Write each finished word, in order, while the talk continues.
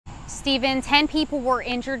Stephen, 10 people were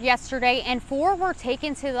injured yesterday and 4 were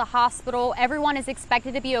taken to the hospital. Everyone is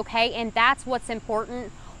expected to be okay, and that's what's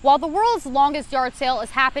important. While the world's longest yard sale is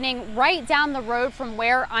happening right down the road from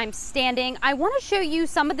where I'm standing, I want to show you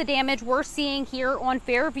some of the damage we're seeing here on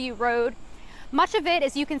Fairview Road. Much of it,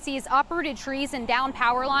 as you can see, is uprooted trees and down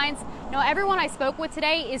power lines. Now, everyone I spoke with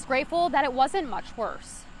today is grateful that it wasn't much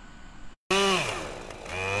worse.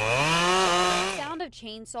 Sound of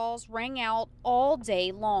chainsaws rang out all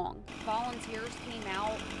day long. Volunteers came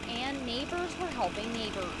out and neighbors were helping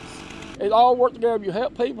neighbors. It all work together. You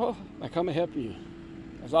help people, they come and help you.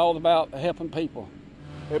 It's all about helping people.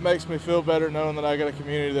 It makes me feel better knowing that I got a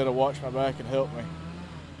community that'll watch my back and help me.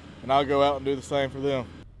 And I'll go out and do the same for them.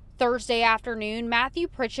 Thursday afternoon, Matthew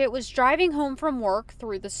Pritchett was driving home from work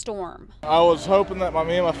through the storm. I was hoping that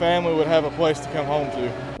me and my family would have a place to come home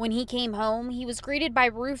to. When he came home, he was greeted by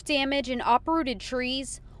roof damage and uprooted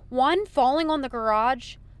trees, one falling on the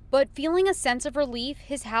garage, but feeling a sense of relief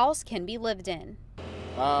his house can be lived in.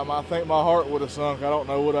 I think my heart would have sunk. I don't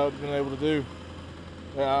know what I've been able to do.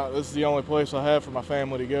 This is the only place I have for my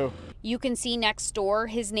family to go. You can see next door,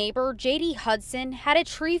 his neighbor, J.D. Hudson, had a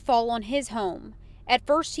tree fall on his home. At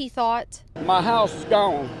first he thought, my house is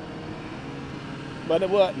gone, but it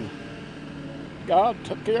wasn't. God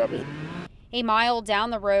took care of it. A mile down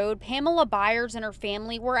the road, Pamela Byers and her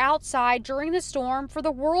family were outside during the storm for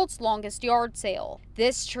the world's longest yard sale.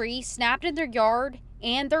 This tree snapped in their yard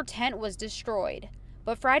and their tent was destroyed.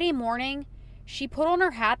 But Friday morning, she put on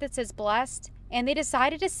her hat that says blessed, and they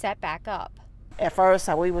decided to set back up. At first,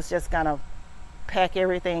 we was just gonna pack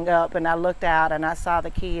everything up, and I looked out and I saw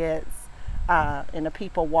the kids and the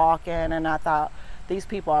people walking, and I thought, these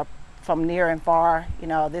people are from near and far. You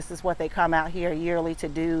know, this is what they come out here yearly to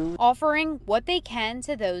do. Offering what they can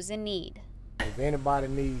to those in need. If anybody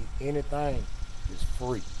needs anything, it's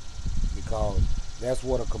free, because that's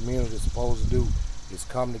what a community is supposed to do, is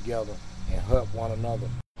come together and help one another.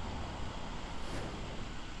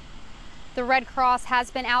 The Red Cross has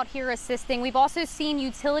been out here assisting. We've also seen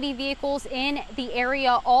utility vehicles in the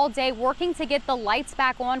area all day working to get the lights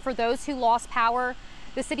back on for those who lost power.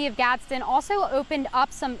 The city of Gadsden also opened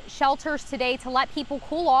up some shelters today to let people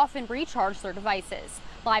cool off and recharge their devices.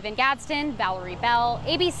 Live in Gadsden, Valerie Bell,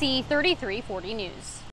 ABC 3340 News.